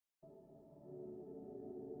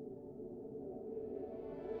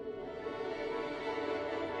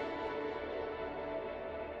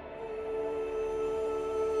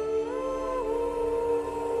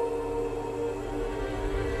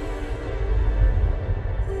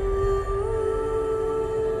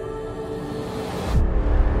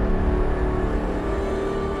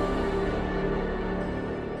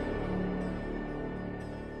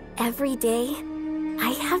Every day,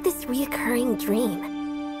 I have this reoccurring dream.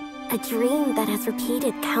 A dream that has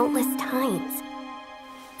repeated countless times.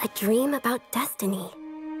 A dream about destiny.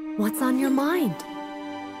 What's on your mind?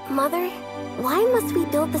 Mother, why must we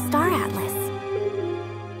build the Star Atlas?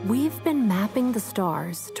 We've been mapping the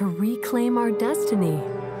stars to reclaim our destiny.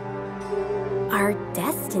 Our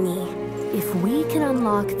destiny? If we can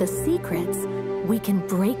unlock the secrets, we can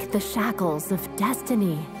break the shackles of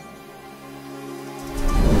destiny.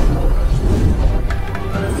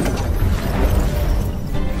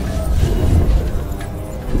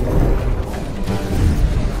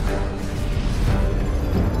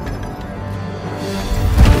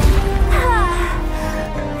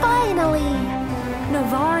 Finally!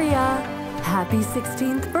 Novaria, happy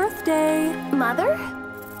 16th birthday! Mother?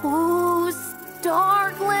 Ooh,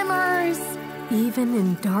 star glimmers! Even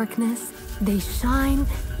in darkness, they shine.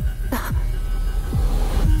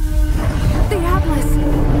 The Atlas!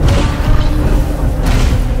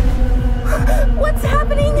 What's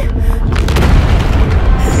happening?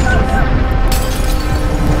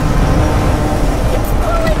 It's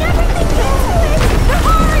pulling everything into it!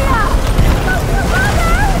 Novaria!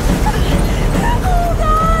 Mother! Hold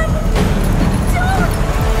on! Don't let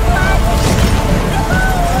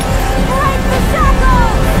go! Break the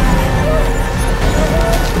shackles!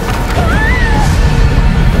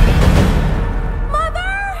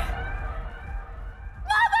 Mother!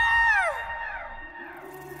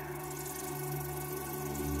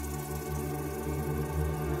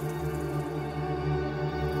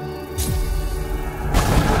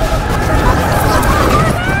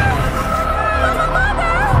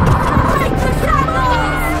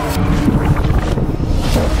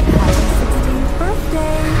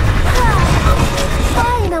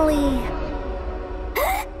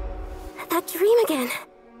 That dream again.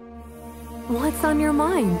 What's on your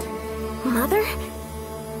mind? Mother?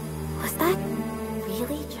 Was that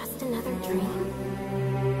really just another dream?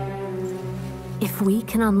 If we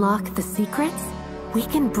can unlock the secrets, we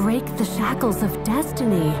can break the shackles of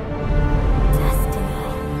destiny. Destiny.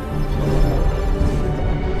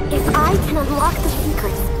 If I can unlock the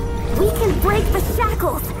secrets, we can break the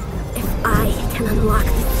shackles. If I can unlock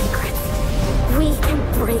the secrets, we can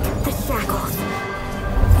break the shackles.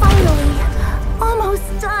 Finally, almost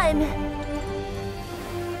done.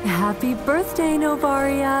 Happy birthday,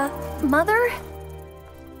 Novaria! Mother?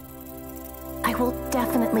 I will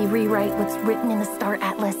definitely rewrite what's written in the Star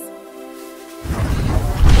Atlas.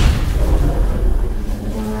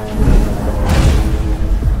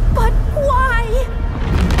 But why?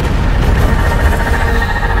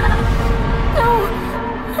 No,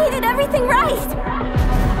 I did everything right.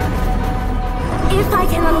 If I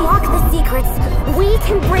can unlock the secrets, we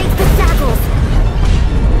can break the shackles.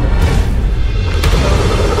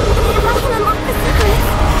 If I can unlock the secrets...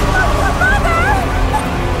 Mother!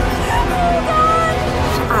 Hold on!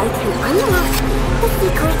 I can unlock the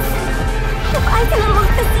secrets. If I can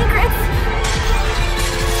unlock the secrets...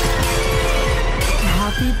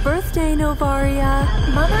 Happy birthday, Novaria!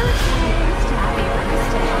 Mother?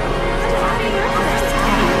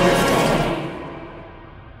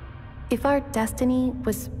 If our destiny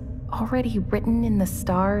was already written in the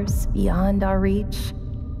stars beyond our reach,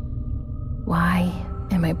 why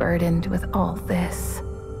am I burdened with all this?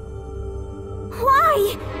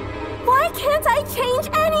 Why? Why can't I change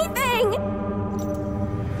anything?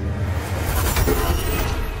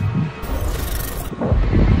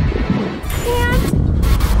 Can't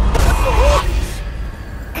change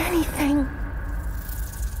anything.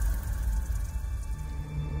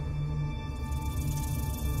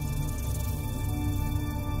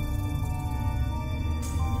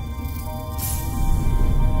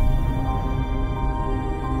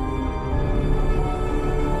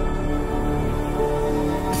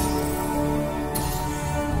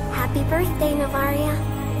 Happy birthday, Novaria.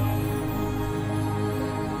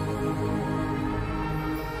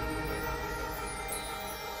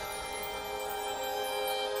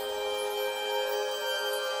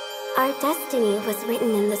 Our destiny was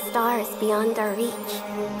written in the stars beyond our reach.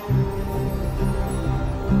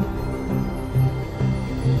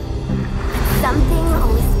 But something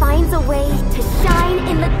always finds a way to shine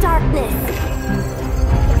in the darkness.